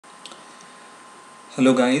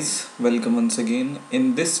Hello guys, welcome once again.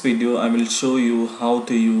 In this video I will show you how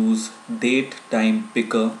to use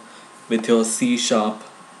DateTimePicker with your C#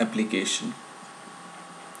 application.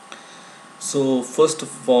 So first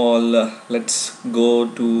of all, let's go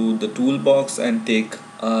to the toolbox and take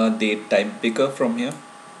a DateTimePicker from here.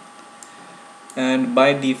 And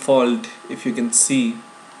by default, if you can see,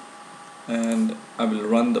 and I will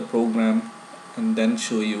run the program and then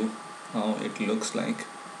show you how it looks like.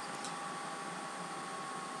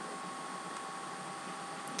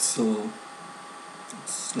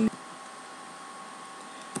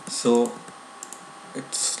 So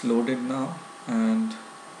it's loaded now, and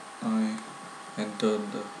I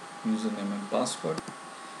entered the username and password,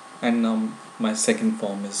 and now my second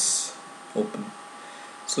form is open.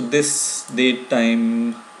 So this date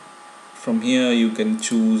time, from here you can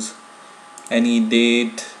choose any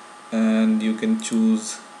date, and you can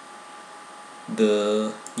choose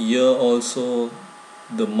the year also,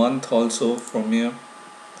 the month also from here.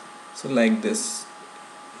 So like this,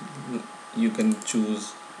 you can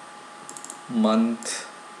choose month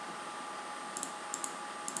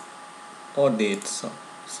or date, so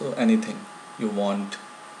anything you want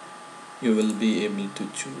you will be able to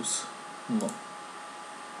choose.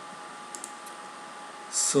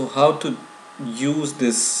 So how to use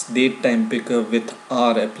this DateTimePicker with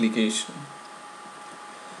our application?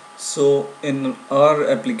 So in our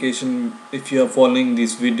application, if you are following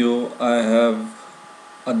this video, I have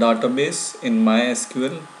a database in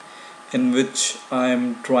MySQL in which I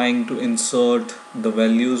am trying to insert the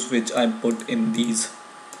values which I put in these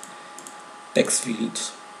text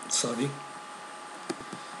fields. So,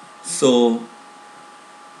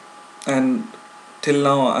 and till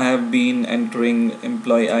now I have been entering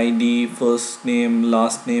employee ID, first name,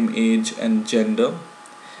 last name, age and gender.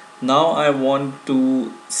 Now I want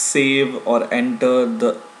to save or enter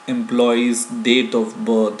the employee's date of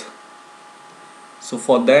birth. So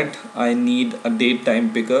for that I need a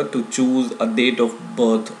DateTimePicker to choose a date of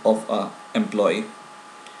birth of a employee,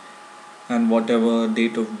 and whatever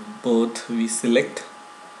date of birth we select,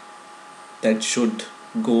 that should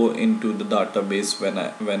go into the database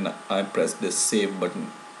when I press this save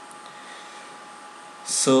button.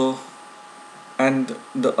 So, and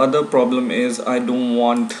the other problem is I don't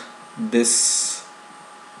want this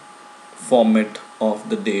format of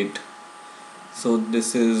the date. So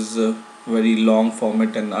this is a very long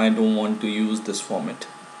format and I don't want to use this format.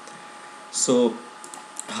 So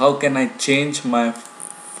how can I change my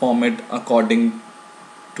format according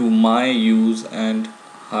to my use, and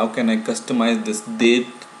how can I customize this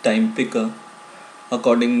DateTimePicker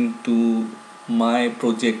according to my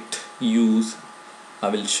project use? I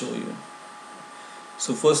will show you.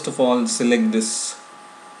 So first of all, select this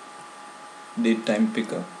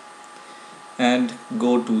DateTimePicker and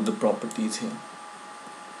go to the properties here,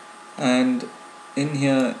 and in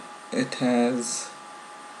here it has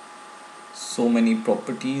so many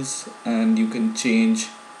properties, and you can change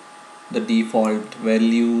the default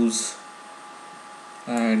values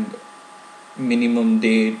and minimum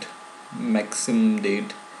date, maximum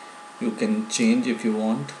date you can change if you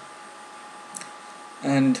want.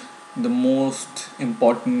 And the most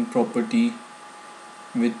important property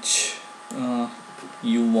which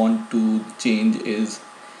you want to change is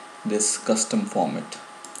this custom format.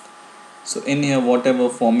 So in here, whatever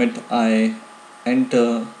format I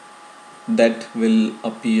enter, that will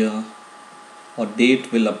appear, or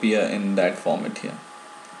date will appear in that format here.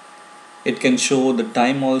 It can show the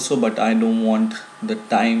time also, but I don't want the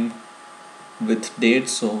time with date,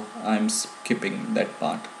 so I'm skipping that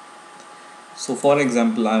part. So for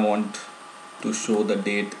example, I want to show the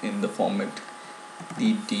date in the format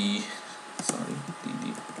dd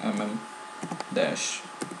dash.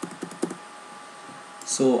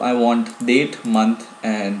 So I want date, month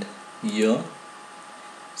and year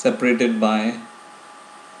separated by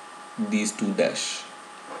these two dash.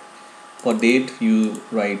 For date you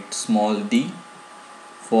write small d,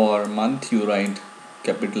 for month you write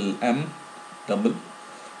capital M double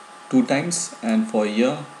 2 times, and for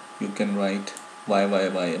year you can write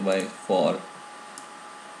y for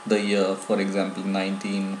the year, for example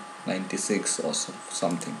 1996 or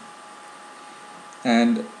something.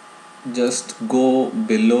 And just go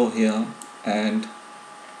below here, and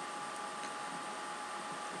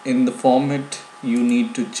in the format you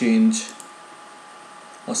need to change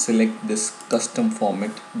or select this custom format,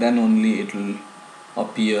 then only it will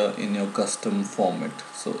appear in your custom format.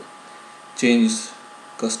 So change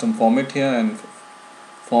custom format here and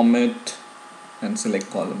format and select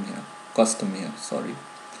column here, custom here,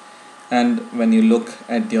 and when you look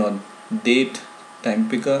at your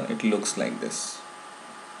DateTimePicker, it looks like this.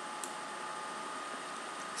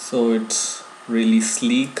 So it's really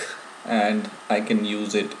sleek and I can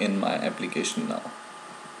use it in my application now.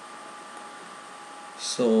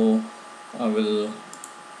 So I will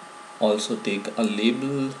also take a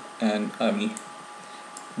label and I will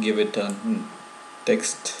give it a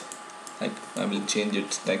text, like I will change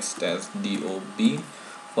its text as DOB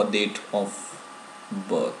for date of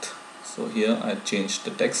birth. So here I changed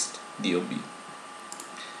the text DOB.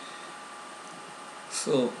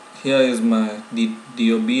 So here is my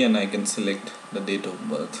DOB and I can select the date of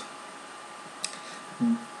birth.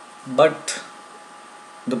 But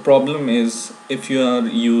the problem is, if you are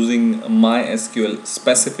using MySQL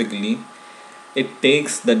specifically, it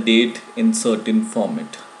takes the date in certain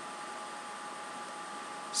format.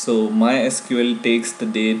 So MySQL takes the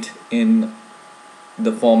date in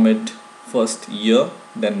the format first year,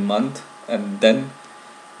 then month, and then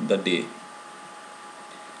the day.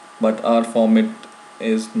 But our format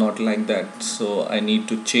is not like that, so I need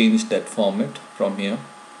to change that format from here.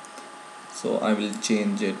 So I will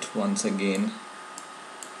change it once again.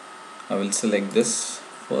 I will select this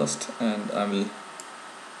first and I will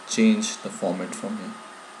change the format from here.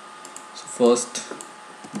 So first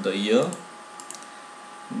the year,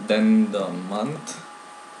 then the month,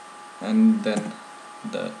 and then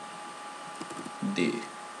the day.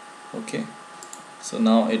 Okay, so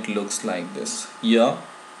now it looks like this: year,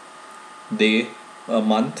 day, a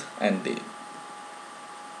month, and day.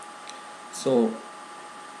 So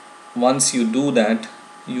once you do that,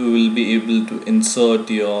 you will be able to insert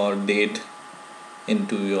your date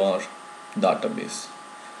into your database.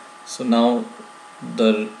 So now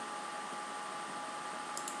the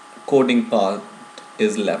coding part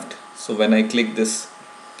is left. So when I click this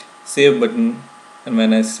save button and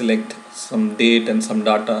when I select some date and some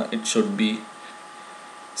data, it should be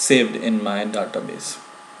saved in my database.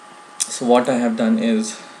 So what I have done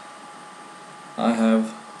is I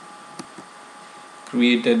have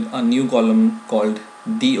created a new column called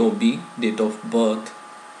DOB, date of birth,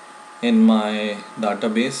 in my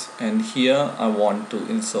database, and here I want to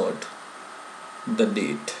insert the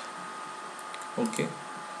date. Okay,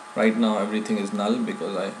 right now everything is null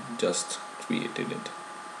because I just created it.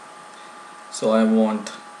 So I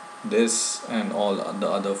want this and all the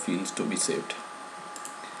other fields to be saved.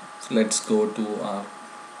 So let's go to our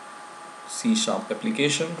C#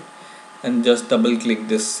 application and just double click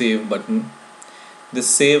this save button. This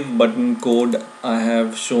save button code I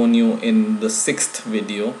have shown you in the 6th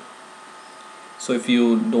video. So if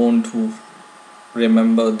you don't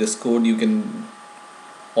remember this code, you can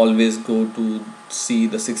always go to see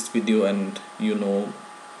the 6th video and you know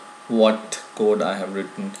what code I have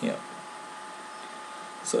written here.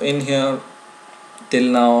 So in here till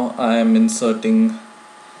now I am inserting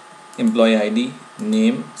employee ID,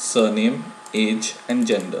 name, surname, age and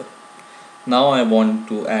gender. Now I want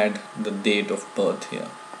to add the date of birth here.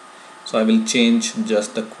 So I will change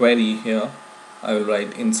just the query here. I will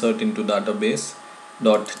write insert into database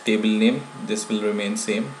dot table name. This will remain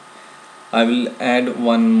same. I will add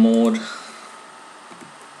one more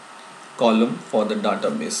column for the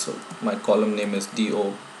database. So my column name is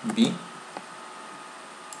DOB.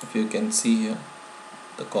 If you can see here,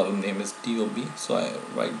 the column name is DOB. So I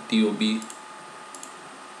write DOB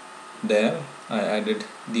there. I added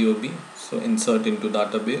DOB. So insert into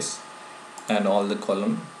database and all the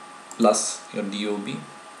column plus your DOB,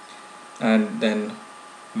 and then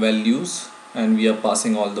values, and we are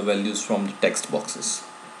passing all the values from the text boxes.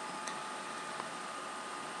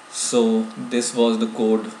 So this was the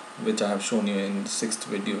code which I have shown you in the 6th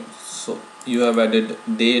video. So you have added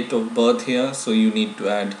date of birth here, so you need to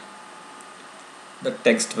add the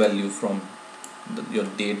text value from your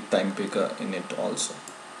date time picker in it also.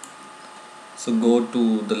 So go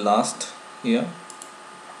to the last here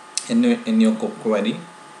in your query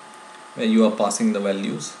where you are passing the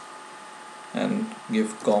values and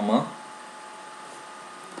give comma,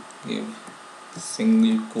 give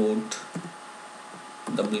single quote,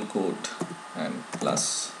 double quote and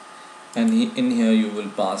plus, and in here you will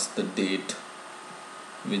pass the date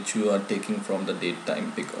which you are taking from the date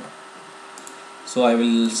time picker. So I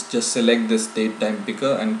will just select this date time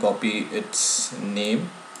picker and copy its name,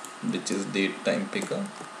 which is date time picker,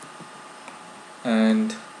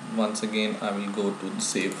 and once again I will go to the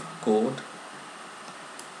save code,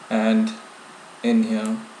 and in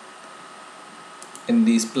here in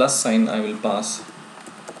these plus sign I will pass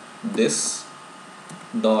this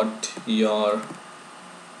dot your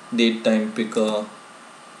date time picker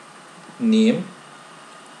name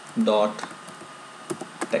dot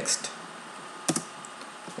text.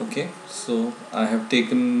 Okay, so I have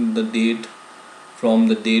taken the date from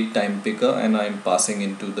the date time picker and I am passing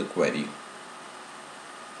into the query.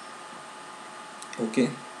 Okay,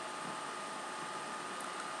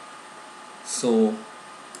 so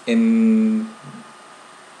in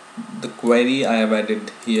the query I have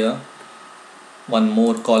added here one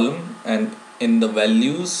more column, and in the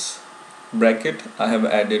values bracket I have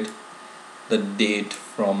added the date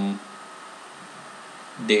from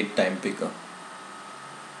DateTimePicker.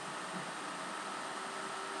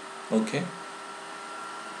 Okay,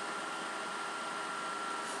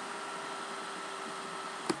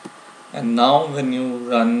 and now when you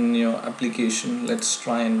run your application, let's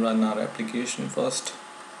try and run our application first.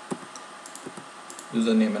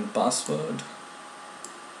 Username and password,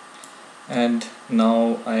 and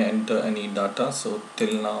now I enter any data. So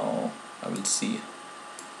till now I will see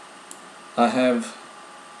I have,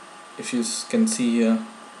 if you can see here,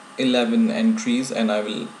 11 entries, and I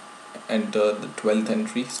will enter the 12th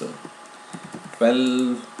entry. So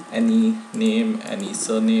 12, any name, any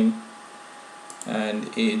surname, and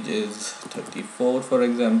age is 34 for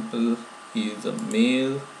example. He is a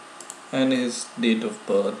male, and his date of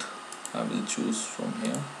birth I will choose from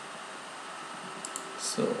here.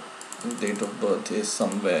 So his date of birth is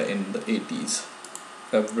somewhere in the 80s,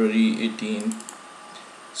 February 18,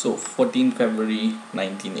 so 14 February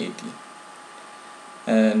 1980.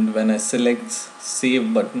 And when I select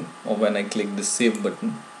save button, or when I click the save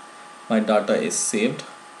button, my data is saved.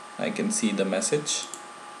 I can see the message,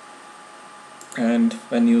 and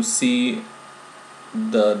when you see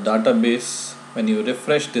the database, when you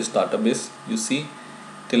refresh this database, you see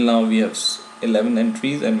till now we have 11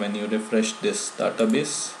 entries, and when you refresh this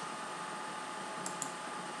database,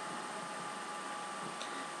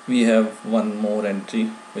 we have one more entry,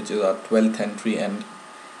 which is our 12th entry, and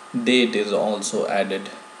date is also added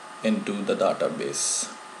into the database.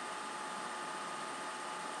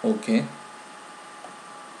 Okay,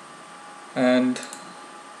 and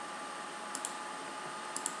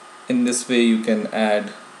in this way you can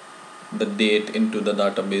add the date into the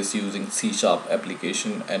database using C#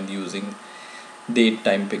 application and using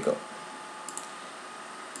DateTimePicker.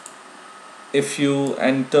 If you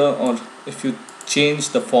enter, or if you change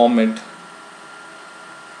the format,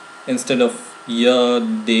 instead of year,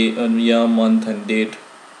 day, year, month and date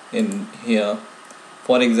in here,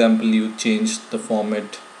 for example you change the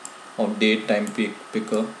format of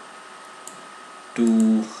DateTimePicker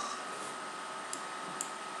to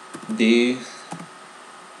day,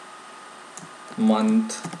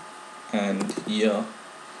 month and year,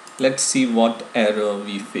 let's see what error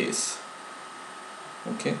we face.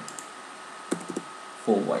 Okay,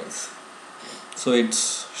 4 Ys. So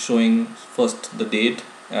it's showing first the date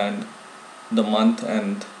and the month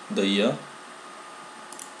and the year,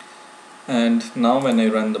 and now when I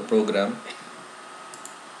run the program,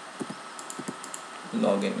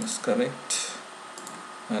 login is correct,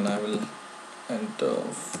 and I will enter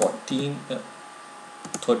 13,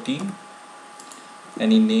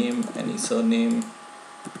 any name, any surname,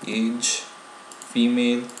 age,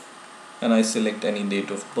 female, and I select any date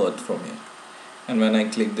of birth from here. And when I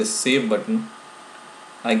click this save button,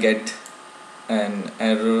 I get an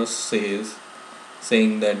error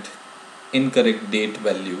saying that incorrect date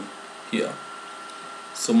value here.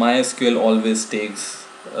 So MySQL always takes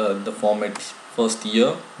the format first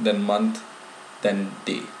year, then month, then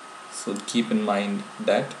day. So keep in mind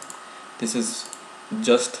that this is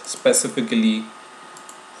just specifically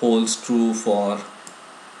holds true for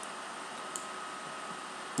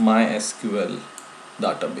MySQL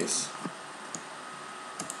database.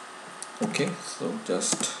 Okay, so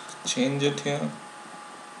just change it here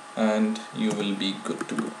and you will be good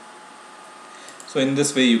to go. So in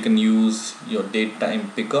this way you can use your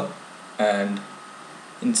DateTimePicker and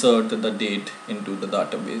insert the date into the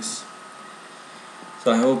database.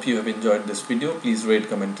 So I hope you have enjoyed this video. Please rate,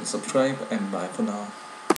 comment and subscribe, and bye for now.